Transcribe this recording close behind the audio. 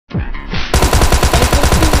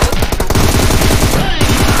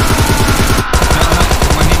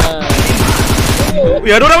Weh,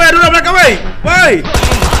 ada orang belakang weh. Woi.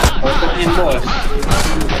 Bos.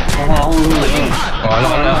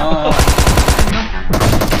 Alah.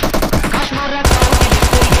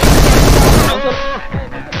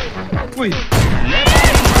 Wih.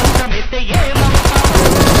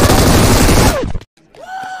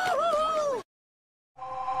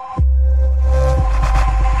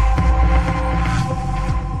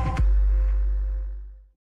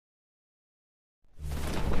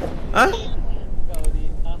 Ha?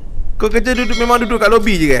 Kau kerja duduk memang duduk kat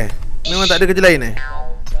lobi je ke? Memang tak ada kerja lain eh?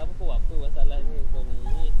 Apa masalahnya kau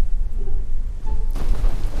ni?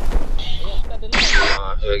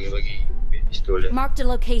 Bagi pistol dia. Marked a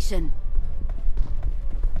location.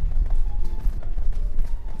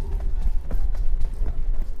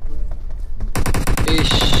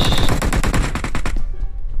 Ish.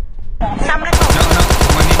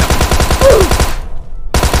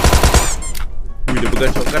 Dia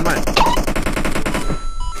pegang shotgun man.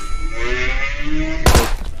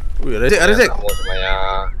 Ui, ada Zek. Kamu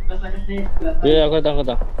semayang. Ya, aku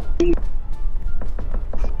tahu.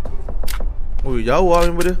 Ui, jauh lah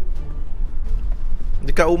member dia.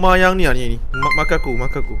 Dekat rumah yang ni Makaku.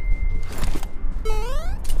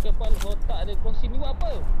 Kepal otak ada crossing ni buat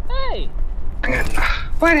apa? Hey!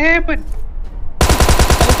 Janganlah. What happened?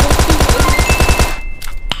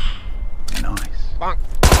 Nice. Bang.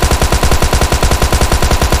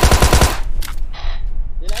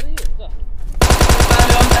 Dia lari ke? Tak.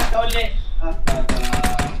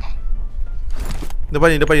 Depan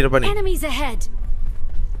ni. Enemies ahead.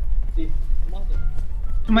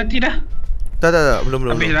 Mati dah. Tak,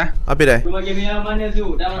 belum. Habis dah? Habis dah? Bagi yang mana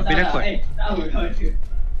tu? Dah Habis dah kot?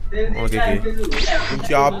 Okey.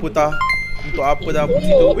 Kunci apa tah? Untuk apa dah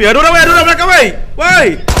begitu? Weh, ada orang belakang weh. Woi.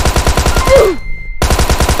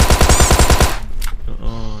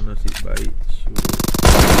 Oh, nasib baik.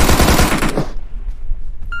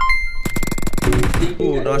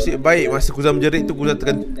 Oh, nasib baik masa Kuza menjerit tu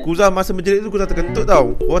Kuza masa menjerit tu Kuza terkentut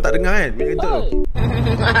tau. Orang tak dengar kan? Bila kentut tu.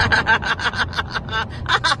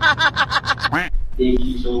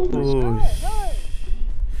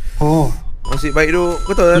 Oh. Nasib baik tu.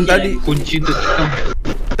 Kau tahu tadi Kunci tu.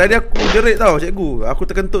 tadi aku jerit tau cikgu. Aku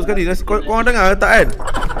terkentut sekali. Korang dengar tak kan?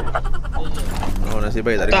 Oh, nasib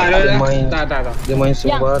baik tak dengar. Tak. Dia main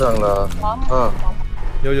sembarang lah. Ha.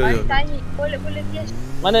 Yo. Tanya, boleh dia.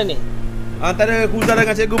 Mana ni? Antara Kuza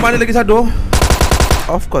dengan cikgu mana lagi satu?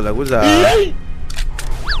 Of course lah Kuza.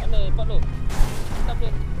 Mana Pak Lu? Tak boleh.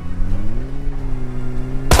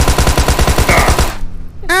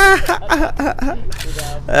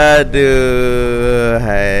 Aduh,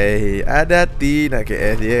 hai. Ada hati nak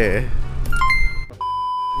KS dia.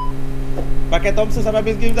 Pakai Thompson sampai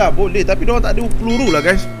habis game tak? Boleh, tapi diorang tak ada peluru lah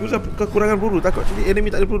guys. Kuza kekurangan peluru. Takut jadi enemy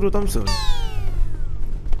tak ada peluru Thompson.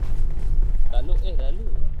 Lalu.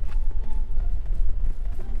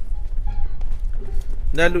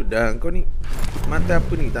 Dah loot dah. Kau ni mata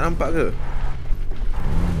apa ni? Tak nampak ke?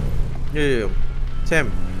 Ya.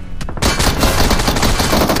 Sam.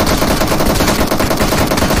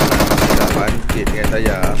 Tak pancit dengan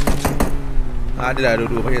saya. Adalah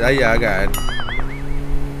dua-dua pakai saya kan.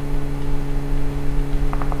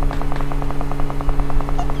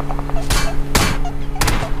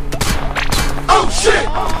 Oh shit.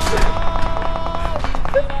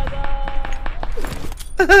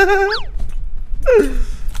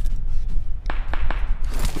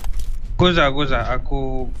 Kuza,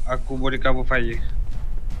 aku boleh cover fire.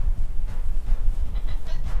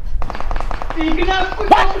 Kenapa?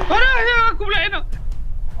 Aku pula enak.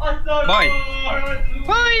 Boy.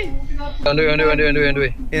 On the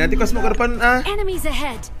way. Nanti kau smoke ke depan Enemies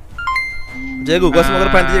ahead. Cikgu, kau smoke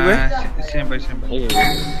ke depan cikgu Sampai.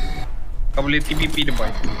 Kau boleh TPP dia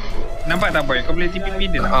boy. Nampak tak boy? Kau boleh TPP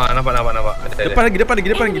dia tak? Nampak. Depan lagi.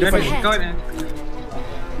 Kau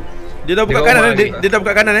Dia dah buka kanan dia dah buka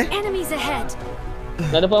kanan Enemies ahead.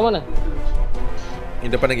 Dah depan mana? Ni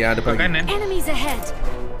depan lagi depan lagi. kanan. Enemies ahead.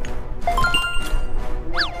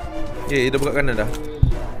 Dia dah buka kanan dah.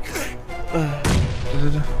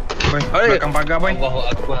 Boy, belakang pagar boy. Allahu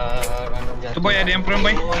Akbar. Tu boy ada yang front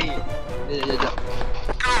boy. Jap.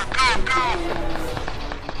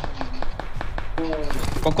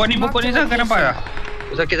 Pokok ni Zah, kau nampak tak?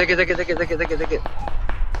 Sakit.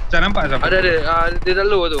 Zah nampak Zah? Ada. Dia dah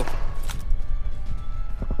low tu.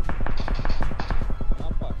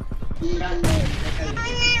 Nampak.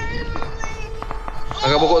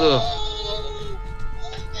 Angkat pokok tu. No.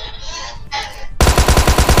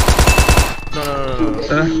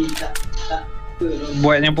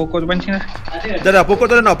 Buat yang pokok tu pancing lah. Dah, pokok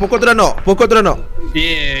tu dah nak.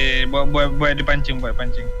 Yeah, buat dia pancing.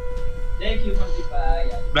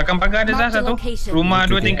 Belakang pagar ada dah Mark the satu. location. Rumah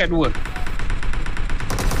 2 tingkat 2.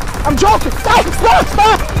 I'm joking.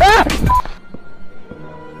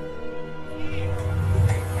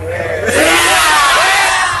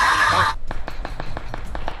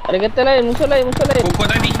 Ada kereta lain, musuh lain. Pokok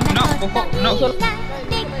tadi. Knock, pokok. Knock.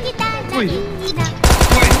 Oi.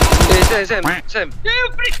 Sam.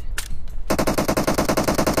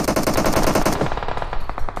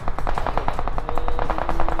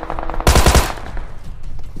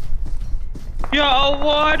 Ya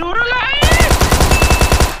Allah, ada orang lain.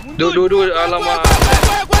 Dua, alamak.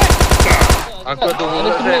 Aku tu Ada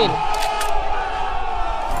team lain.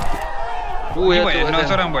 Boy, nak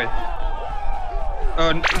seorang boy.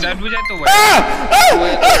 Oh, dah 2 jatuh boy.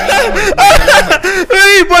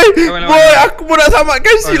 Hei boy, Lawan. aku pun nak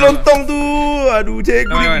samakan si Lawan. lontong tu. Aduh, cikgu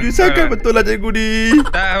ni Lawan. menyusahkan Lawan. betul lah cikgu ni.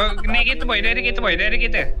 Dah naik kereta boy, dari kereta boy, dari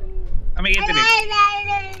kereta. Ambil kereta dia.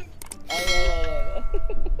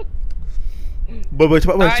 Boy,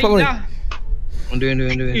 cepat boy. Dua.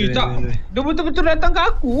 Tak. Dia betul-betul datang ke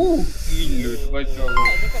aku. Gila tu macam.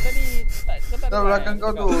 Dekat tadi tak ada belakang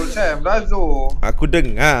kau tu, Sam, Razo. Aku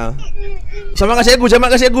dengar. Selamat kasih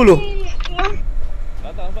cikgu lu.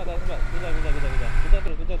 Tak sempat.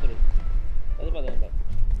 Kejar terus. Tak sempat.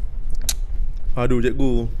 Aduh,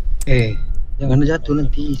 cikgu. Jangan jatuh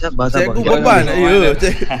nanti. Sabar. Cikgu beban. Ya,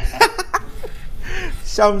 cikgu.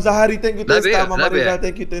 Syam Zahari, thank you 10 star. Mama Reza,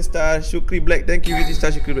 thank you 10 star. Syukri Black, thank you 50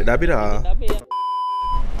 star. Syukri Black. Dah habis dah. Dah habis.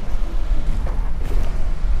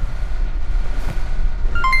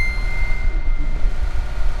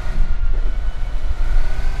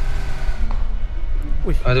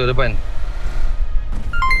 Tu depan.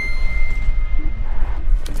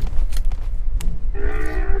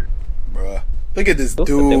 Bruh. Look at this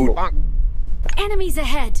dude. Enemies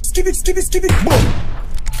ahead. Stupid. Boom.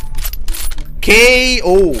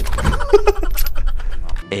 KO.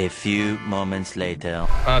 A few moments later.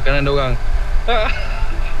 Kanan ada orang.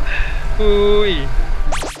 Ui.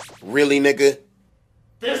 Really, nigga?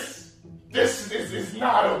 This is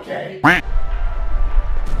not okay.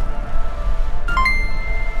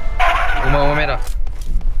 Rumah merah.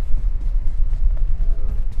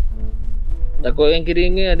 Takut yang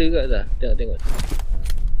kiri ni ada juga dah. Tengok.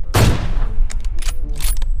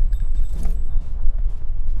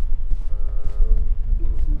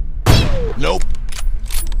 Nope.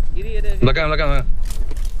 Kiri ada. Belakang.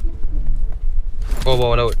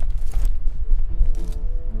 Bawah Laut.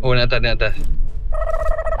 Oh, naik atas.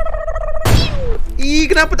 Ih,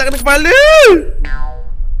 kenapa tak kena kepala?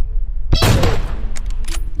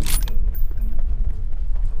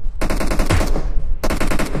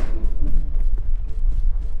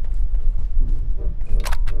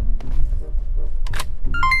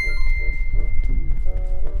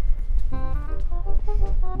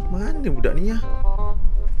 Mana budak ni ya?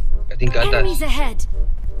 Kat tingkat atas. Enemies ahead.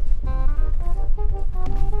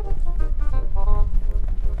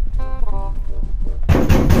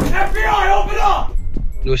 FBI, open up!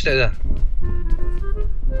 2 step dah.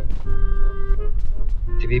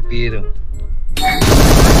 TPP tu.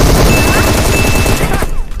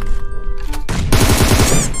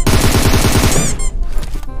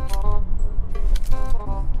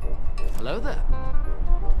 Hello there.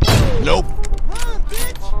 Nope.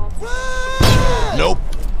 Nope.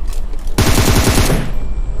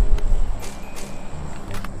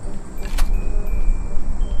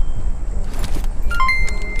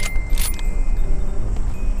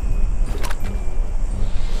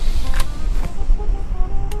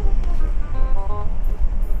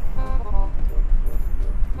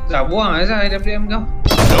 Dah buang Azhar FDM kau.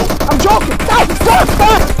 I'm joking.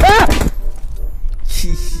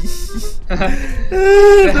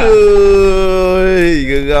 Aduh,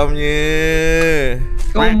 geramnya.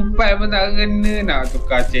 Kau 4 pun tak kena nak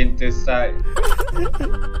tukar center side.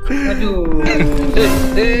 Aduh.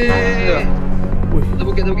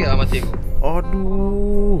 Terbukit. Mati aku.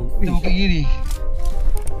 Aduh. Terbukit kiri.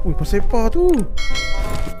 Ui, pasal apa tu?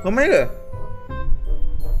 Ramai ke?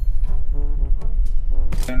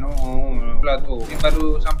 No, pula tu. Ni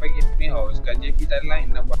baru sampai game house kat JP tak lain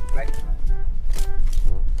nak buat lagi.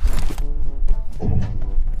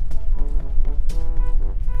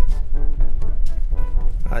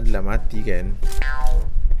 Adalah mati kan.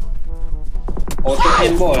 Auto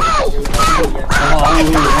handball.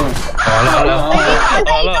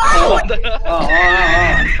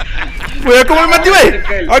 Weh, aku boleh mati weh.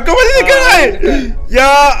 Aku masih dekat weh. Ya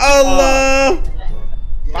Allah.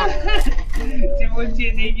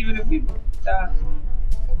 Cik ni gimana kita?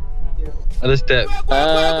 Ada step.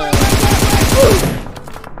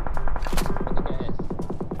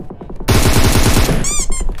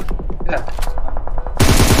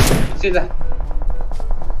 Exit lah.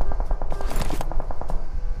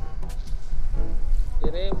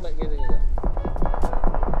 Kira empat kira juga.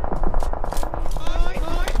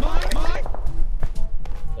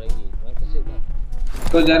 Lagi, main kesip lah.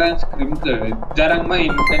 Kau jarang scream ke? Jarang main,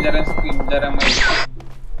 bukan jarang scream, jarang main.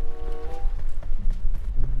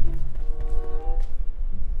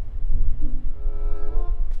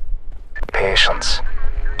 Patience.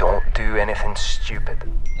 Don't do anything stupid.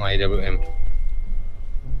 IWM.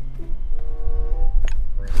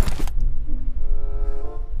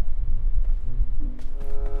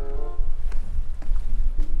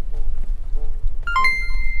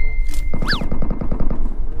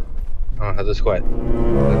 Satu squad.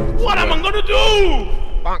 What am I gonna do?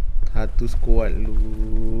 Satu squad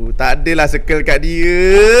lu. Tak adalah circle kat dia.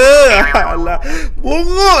 Alah.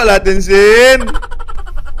 Bongoklah Thompson.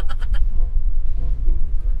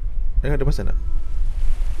 Ada pasal tak?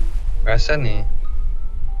 Perasan ni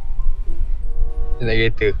dia nak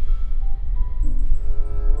kereta.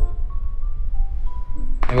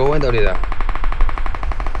 Yang bawah tak boleh tak?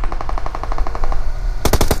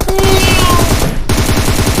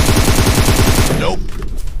 Nope.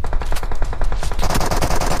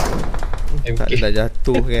 Tak adalah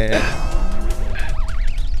jatuh kan.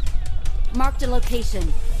 Mark the location.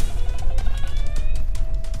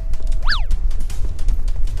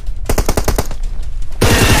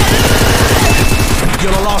 You're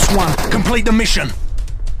the last one. Complete the mission.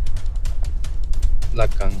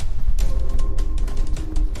 Belakang.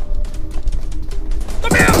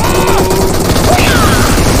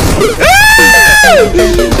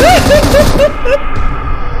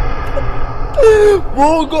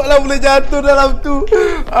 Bogok lah boleh jatuh dalam tu.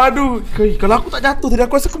 Aduh, kalau aku tak jatuh tadi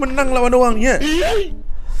aku rasa aku menang lawan orang ni.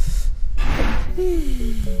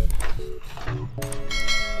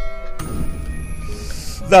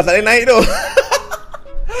 Dah tak boleh naik tu.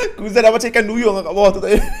 Kuza dah macam ikan duyung kat bawah tu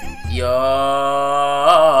tak boleh.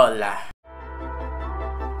 Yolah.